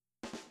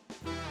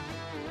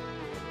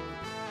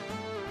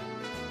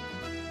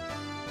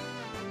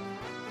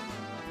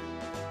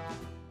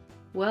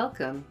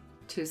Welcome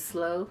to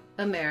Slow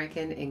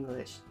American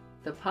English,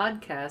 the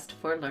podcast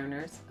for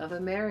learners of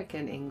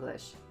American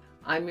English.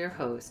 I'm your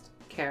host,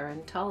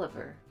 Karen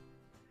Tolliver.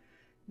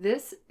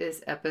 This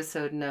is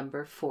episode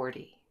number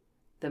 40,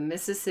 the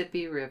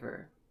Mississippi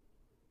River.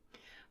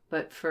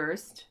 But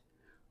first,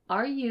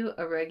 are you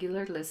a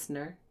regular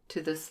listener to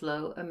the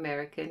Slow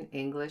American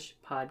English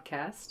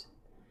podcast?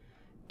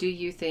 Do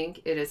you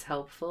think it is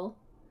helpful?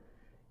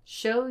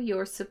 Show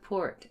your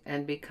support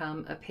and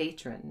become a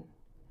patron.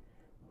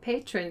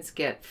 Patrons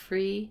get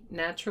free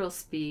natural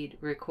speed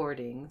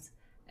recordings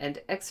and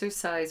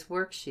exercise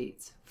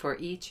worksheets for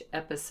each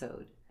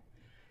episode.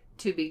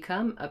 To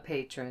become a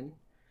patron,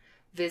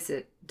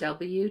 visit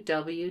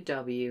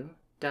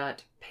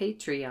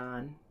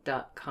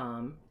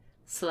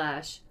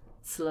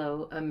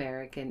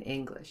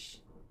www.patreon.com/slowamericanenglish.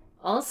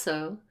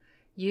 Also,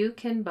 you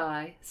can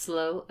buy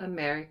Slow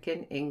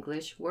American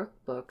English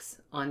workbooks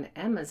on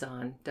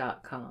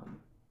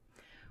Amazon.com.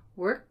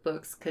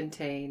 Workbooks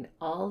contain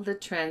all the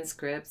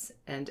transcripts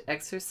and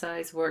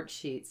exercise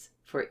worksheets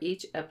for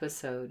each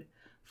episode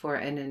for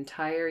an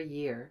entire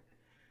year,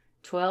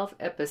 12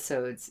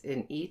 episodes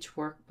in each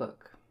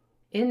workbook.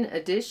 In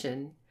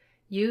addition,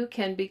 you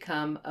can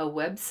become a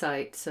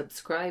website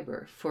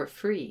subscriber for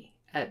free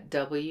at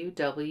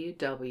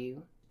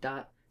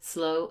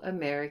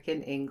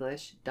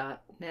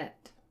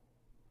www.slowamericanenglish.net.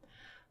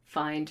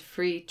 Find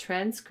free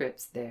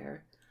transcripts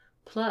there,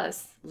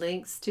 plus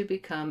links to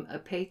become a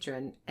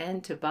patron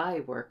and to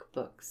buy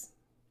workbooks.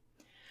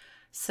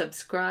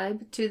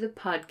 Subscribe to the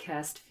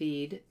podcast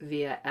feed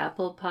via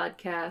Apple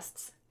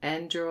Podcasts,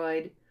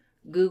 Android,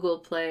 Google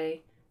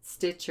Play,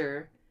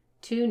 Stitcher,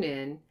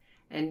 TuneIn,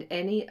 and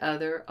any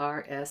other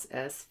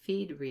RSS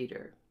feed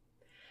reader.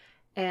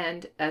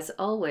 And as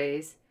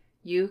always,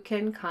 you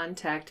can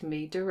contact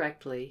me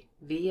directly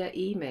via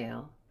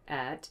email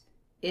at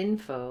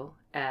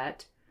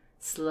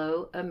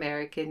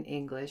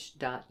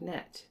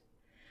info@slowamericanenglish.net.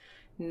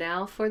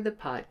 Now for the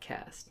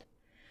podcast.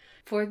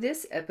 For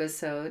this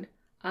episode,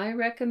 I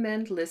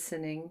recommend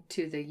listening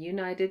to the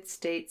United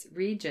States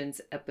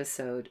Regions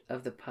episode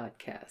of the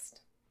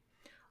podcast.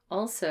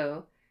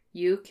 Also,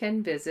 you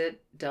can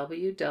visit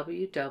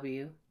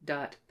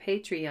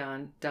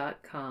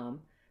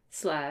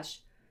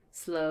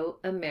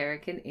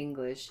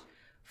www.patreon.com/slowamericanenglish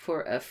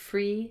for a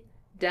free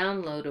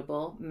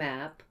downloadable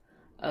map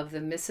of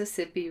the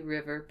Mississippi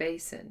River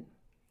Basin.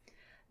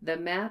 The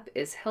map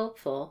is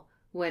helpful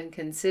when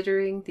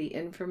considering the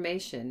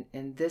information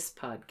in this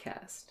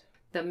podcast.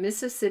 The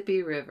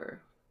Mississippi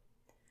River.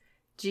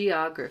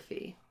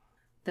 Geography.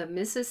 The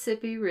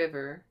Mississippi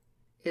River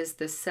is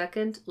the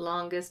second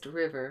longest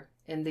river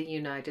in the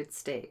United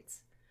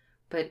States,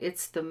 but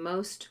it's the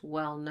most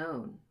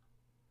well-known.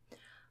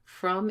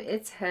 From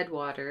its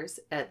headwaters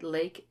at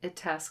Lake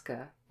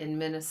Itasca in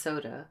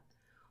Minnesota,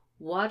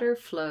 water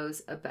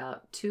flows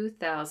about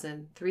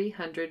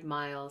 2,300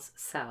 miles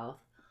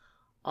south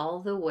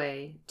all the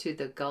way to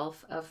the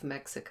Gulf of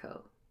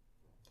Mexico.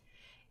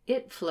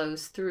 It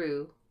flows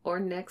through or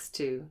next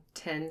to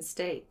 10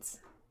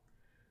 states.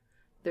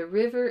 The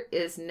river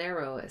is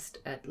narrowest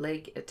at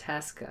Lake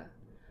Itasca,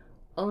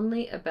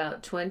 only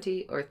about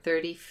 20 or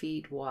 30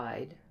 feet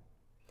wide.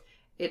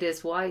 It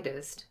is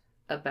widest,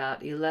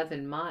 about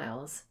 11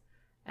 miles,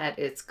 at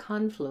its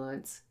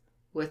confluence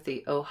with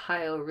the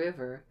Ohio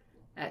River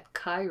at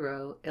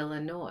Cairo,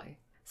 Illinois.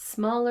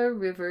 Smaller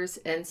rivers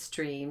and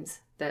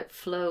streams that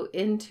flow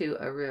into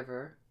a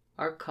river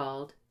are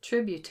called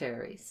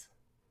tributaries.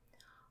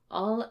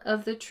 All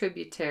of the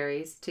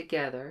tributaries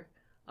together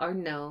are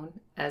known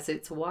as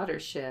its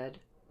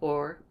watershed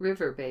or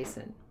river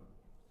basin.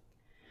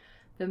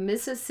 The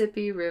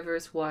Mississippi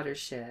River's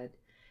watershed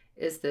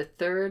is the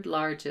third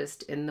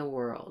largest in the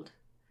world.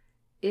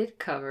 It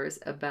covers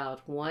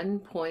about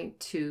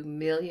 1.2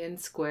 million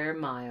square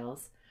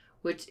miles,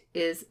 which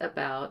is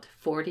about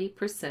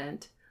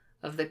 40%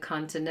 of the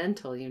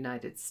continental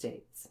United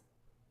States.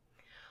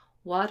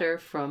 Water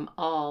from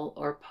all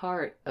or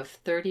part of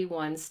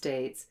 31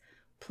 states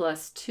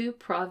plus 2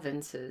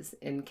 provinces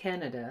in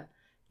Canada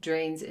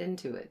drains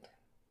into it.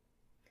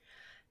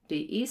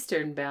 The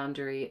eastern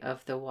boundary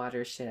of the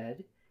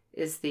watershed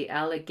is the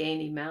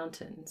Allegheny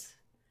Mountains.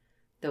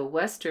 The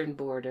western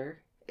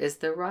border is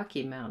the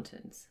Rocky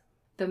Mountains.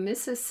 The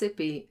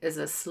Mississippi is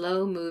a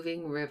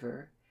slow-moving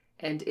river,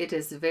 and it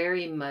is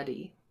very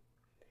muddy.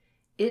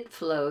 It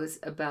flows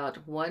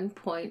about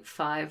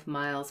 1.5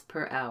 miles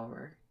per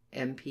hour,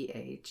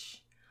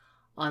 mph,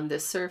 on the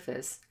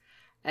surface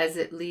as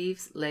it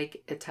leaves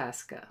Lake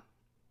Itasca.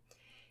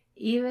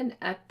 Even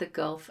at the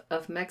Gulf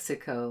of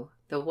Mexico,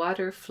 the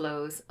water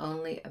flows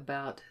only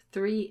about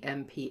 3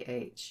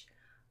 mph,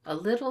 a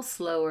little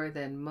slower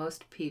than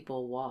most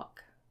people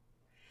walk.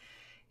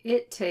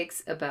 It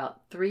takes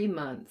about 3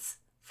 months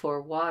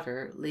for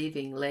water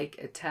leaving Lake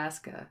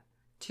Itasca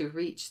to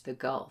reach the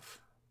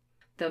Gulf.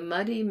 The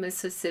muddy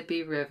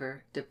Mississippi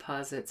River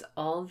deposits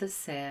all the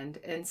sand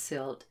and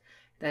silt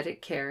that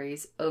it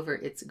carries over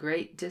its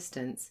great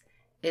distance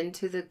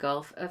into the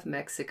Gulf of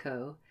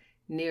Mexico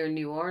near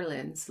New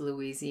Orleans,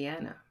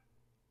 Louisiana.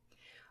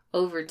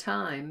 Over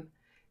time,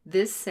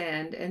 this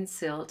sand and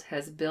silt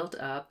has built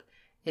up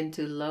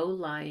into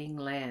low-lying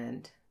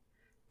land.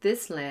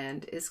 This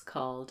land is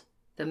called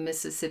the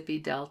Mississippi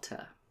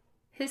Delta.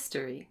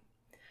 History.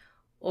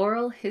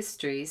 Oral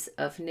histories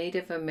of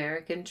Native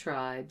American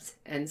tribes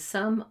and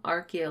some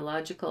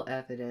archaeological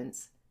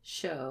evidence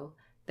show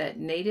that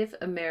Native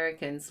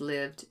Americans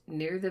lived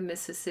near the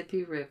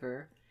Mississippi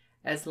River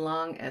as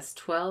long as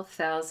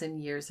 12,000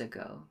 years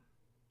ago.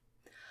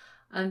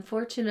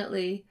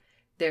 Unfortunately,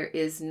 there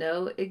is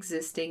no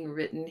existing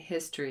written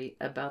history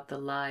about the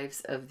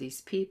lives of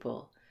these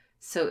people,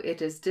 so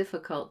it is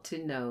difficult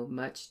to know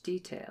much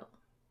detail.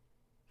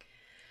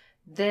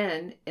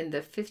 Then, in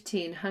the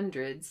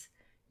 1500s,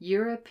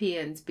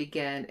 Europeans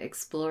began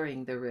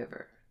exploring the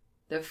river.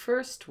 The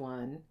first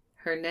one,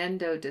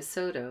 Hernando de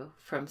Soto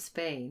from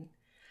Spain,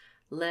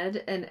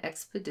 led an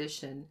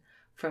expedition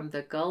from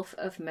the Gulf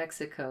of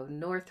Mexico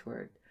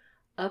northward,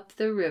 up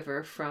the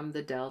river from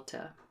the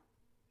delta.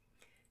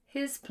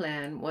 His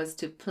plan was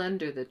to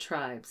plunder the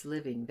tribes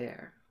living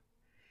there.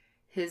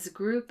 His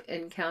group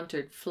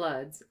encountered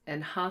floods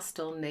and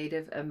hostile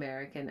Native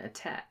American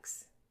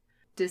attacks.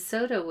 De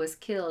Soto was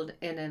killed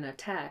in an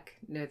attack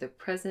near the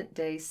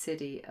present-day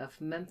city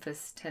of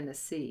Memphis,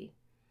 Tennessee,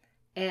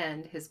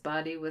 and his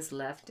body was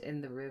left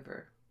in the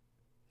river.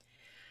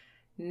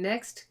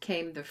 Next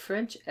came the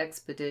French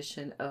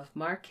expedition of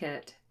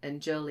Marquette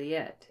and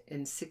Joliet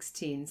in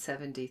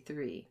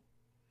 1673.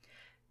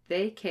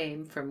 They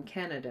came from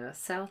Canada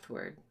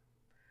southward.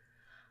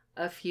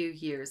 A few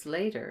years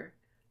later,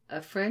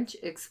 a French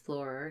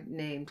explorer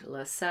named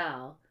La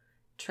Salle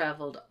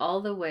traveled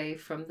all the way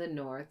from the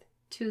north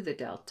to the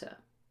delta.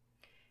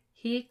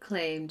 He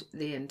claimed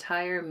the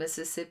entire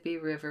Mississippi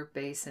River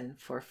basin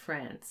for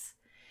France,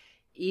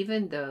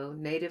 even though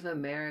Native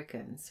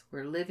Americans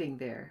were living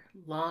there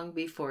long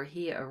before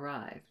he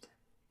arrived.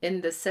 In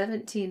the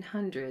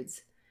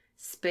 1700s,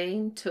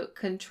 Spain took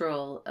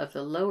control of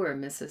the lower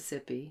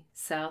Mississippi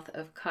south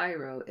of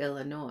Cairo,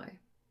 Illinois.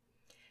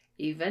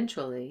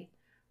 Eventually,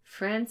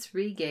 France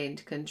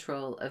regained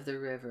control of the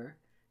river,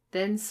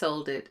 then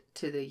sold it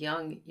to the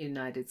young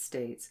United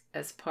States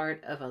as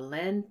part of a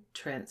land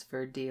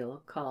transfer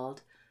deal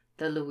called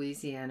the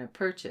Louisiana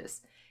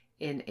Purchase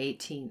in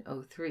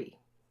 1803.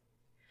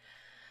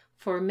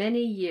 For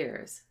many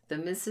years, the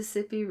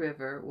Mississippi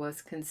River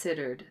was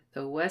considered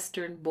the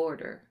western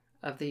border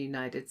of the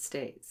United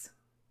States.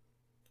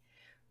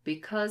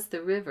 Because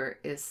the river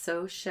is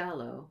so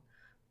shallow,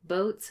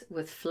 boats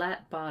with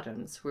flat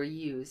bottoms were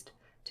used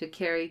to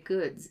carry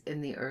goods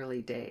in the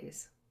early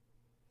days.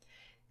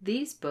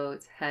 These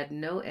boats had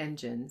no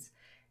engines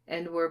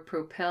and were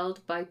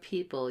propelled by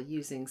people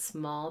using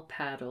small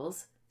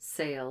paddles,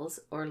 sails,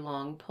 or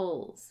long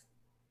poles.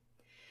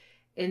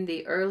 In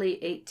the early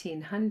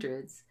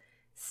 1800s,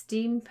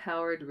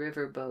 steam-powered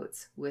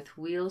riverboats with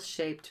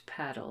wheel-shaped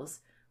paddles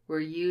were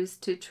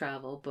used to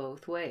travel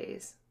both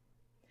ways.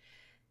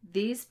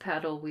 These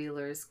paddle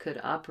wheelers could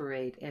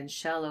operate in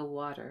shallow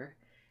water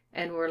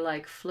and were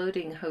like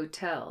floating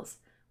hotels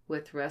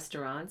with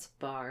restaurants,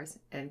 bars,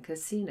 and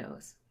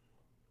casinos.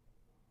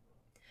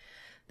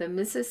 The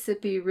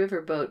Mississippi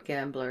riverboat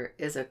gambler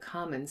is a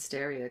common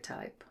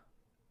stereotype.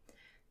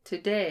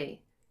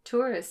 Today,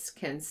 tourists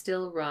can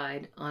still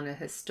ride on a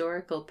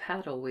historical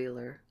paddle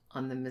wheeler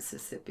on the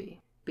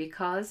Mississippi.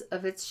 Because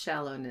of its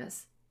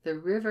shallowness, the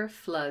river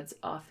floods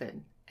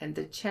often and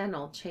the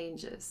channel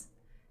changes.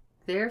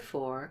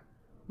 Therefore,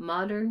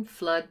 modern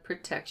flood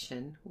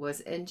protection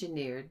was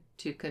engineered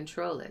to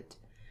control it,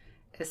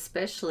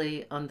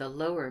 especially on the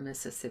lower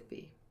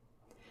Mississippi.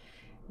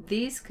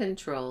 These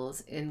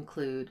controls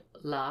include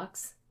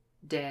locks,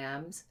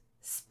 dams,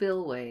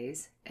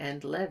 spillways,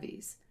 and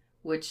levees,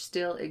 which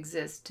still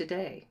exist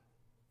today.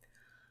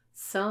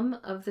 Some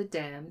of the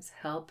dams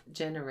help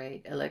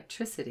generate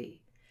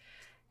electricity,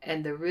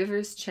 and the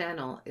river's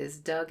channel is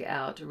dug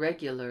out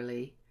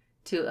regularly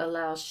to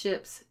allow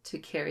ships to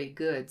carry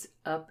goods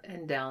up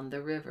and down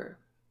the river.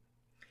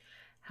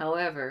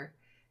 However,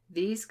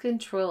 these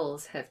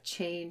controls have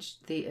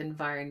changed the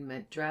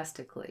environment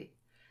drastically,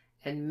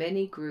 and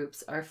many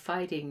groups are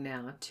fighting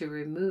now to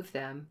remove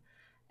them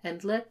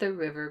and let the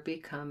river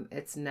become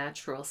its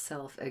natural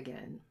self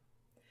again.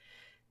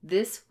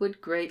 This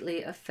would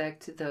greatly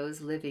affect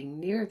those living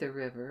near the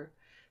river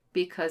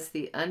because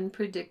the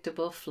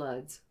unpredictable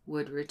floods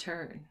would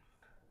return.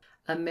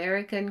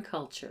 American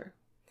culture.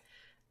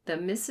 The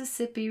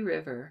Mississippi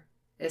River,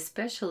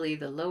 especially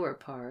the lower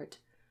part,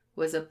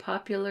 was a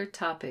popular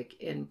topic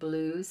in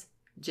blues,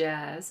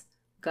 jazz,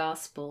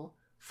 gospel,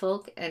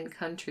 folk, and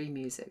country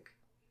music.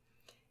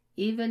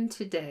 Even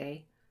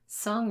today,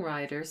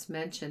 songwriters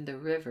mention the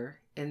river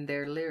in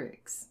their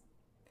lyrics.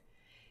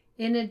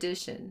 In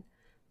addition,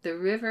 the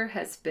river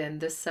has been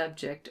the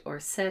subject or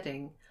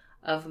setting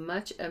of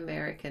much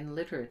American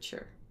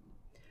literature.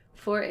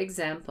 For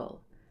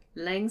example,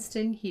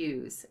 Langston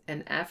Hughes,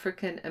 an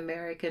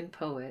African-American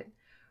poet,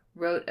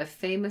 wrote a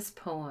famous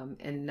poem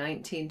in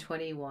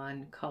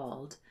 1921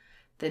 called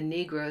 "The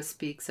Negro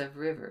Speaks of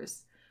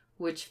Rivers,"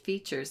 which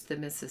features the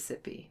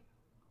Mississippi.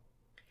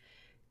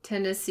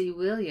 Tennessee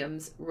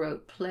Williams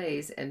wrote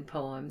plays and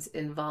poems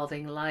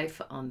involving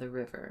life on the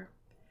river.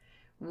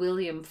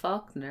 William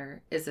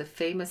Faulkner is a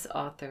famous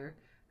author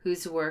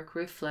whose work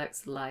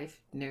reflects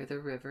life near the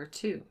river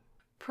too.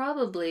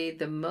 Probably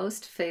the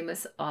most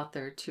famous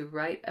author to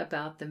write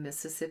about the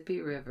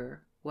Mississippi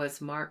River was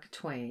Mark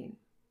Twain.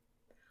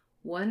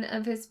 One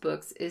of his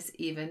books is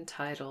even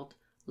titled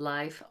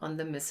Life on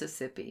the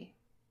Mississippi.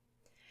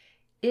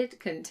 It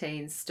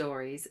contains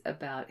stories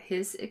about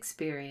his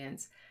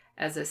experience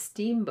as a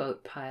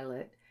steamboat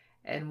pilot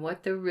and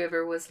what the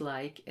river was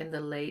like in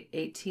the late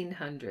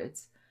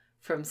 1800s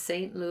from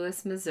St.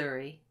 Louis,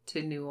 Missouri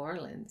to New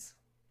Orleans.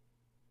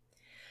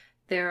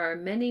 There are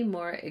many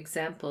more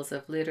examples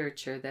of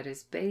literature that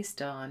is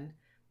based on,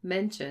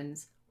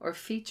 mentions, or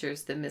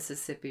features the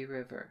Mississippi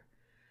River.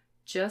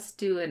 Just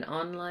do an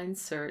online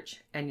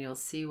search and you'll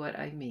see what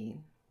I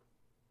mean.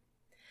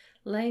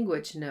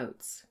 Language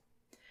notes.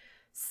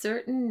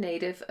 Certain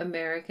Native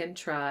American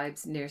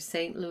tribes near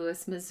St.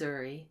 Louis,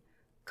 Missouri,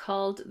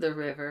 called the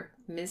river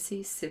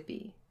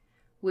Mississippi,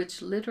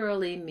 which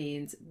literally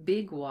means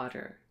big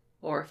water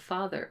or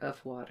father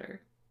of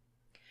water.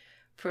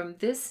 From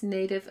this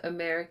Native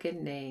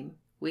American name,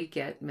 we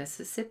get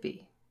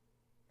Mississippi.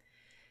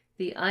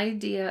 The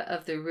idea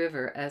of the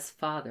river as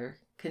father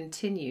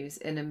continues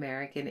in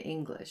American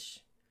English.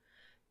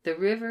 The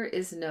river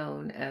is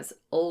known as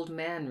Old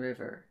Man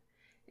River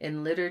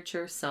in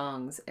literature,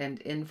 songs,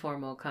 and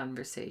informal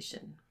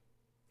conversation.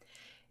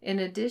 In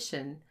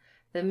addition,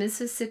 the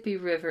Mississippi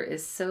River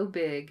is so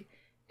big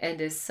and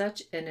is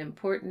such an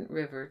important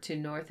river to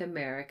North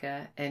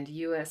America and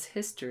U.S.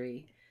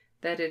 history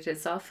that it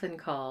is often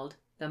called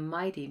the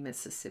Mighty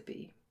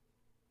Mississippi.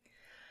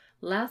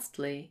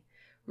 Lastly,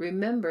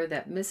 remember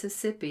that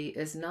Mississippi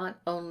is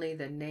not only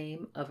the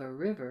name of a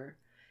river,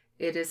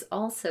 it is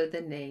also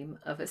the name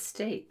of a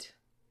state.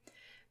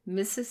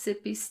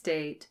 Mississippi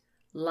State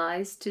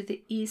lies to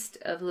the east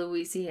of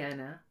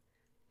Louisiana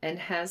and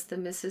has the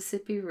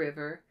Mississippi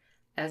River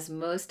as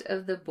most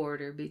of the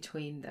border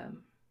between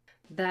them.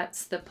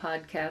 That's the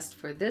podcast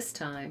for this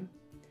time.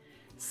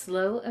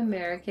 Slow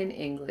American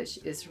English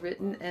is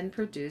written and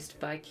produced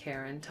by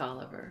Karen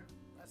Tolliver.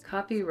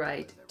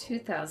 Copyright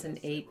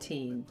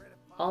 2018.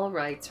 All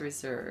rights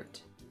reserved.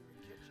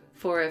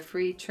 For a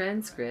free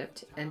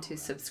transcript and to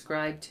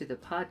subscribe to the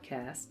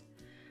podcast,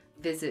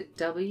 visit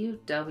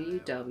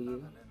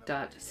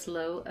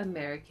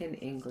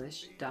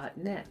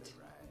www.slowamericanenglish.net.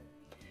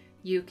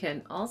 You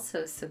can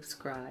also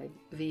subscribe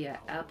via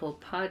Apple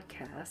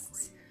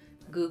Podcasts,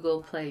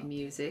 Google Play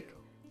Music,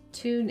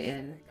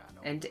 TuneIn,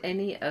 and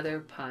any other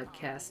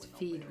podcast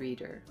feed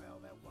reader.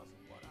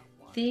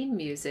 Theme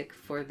music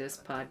for this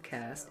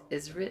podcast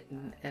is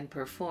written and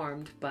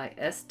performed by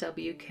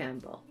S.W.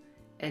 Campbell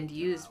and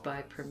used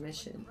by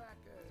permission.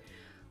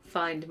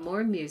 Find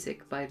more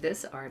music by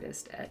this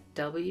artist at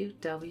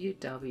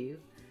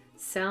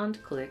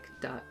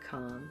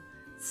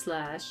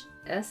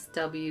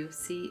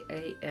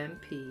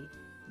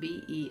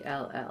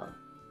www.soundclick.com/SWCAMPBELL.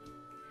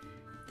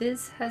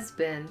 This has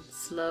been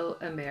Slow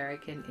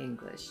American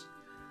English.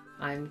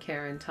 I'm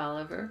Karen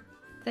Tolliver.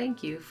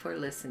 Thank you for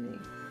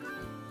listening.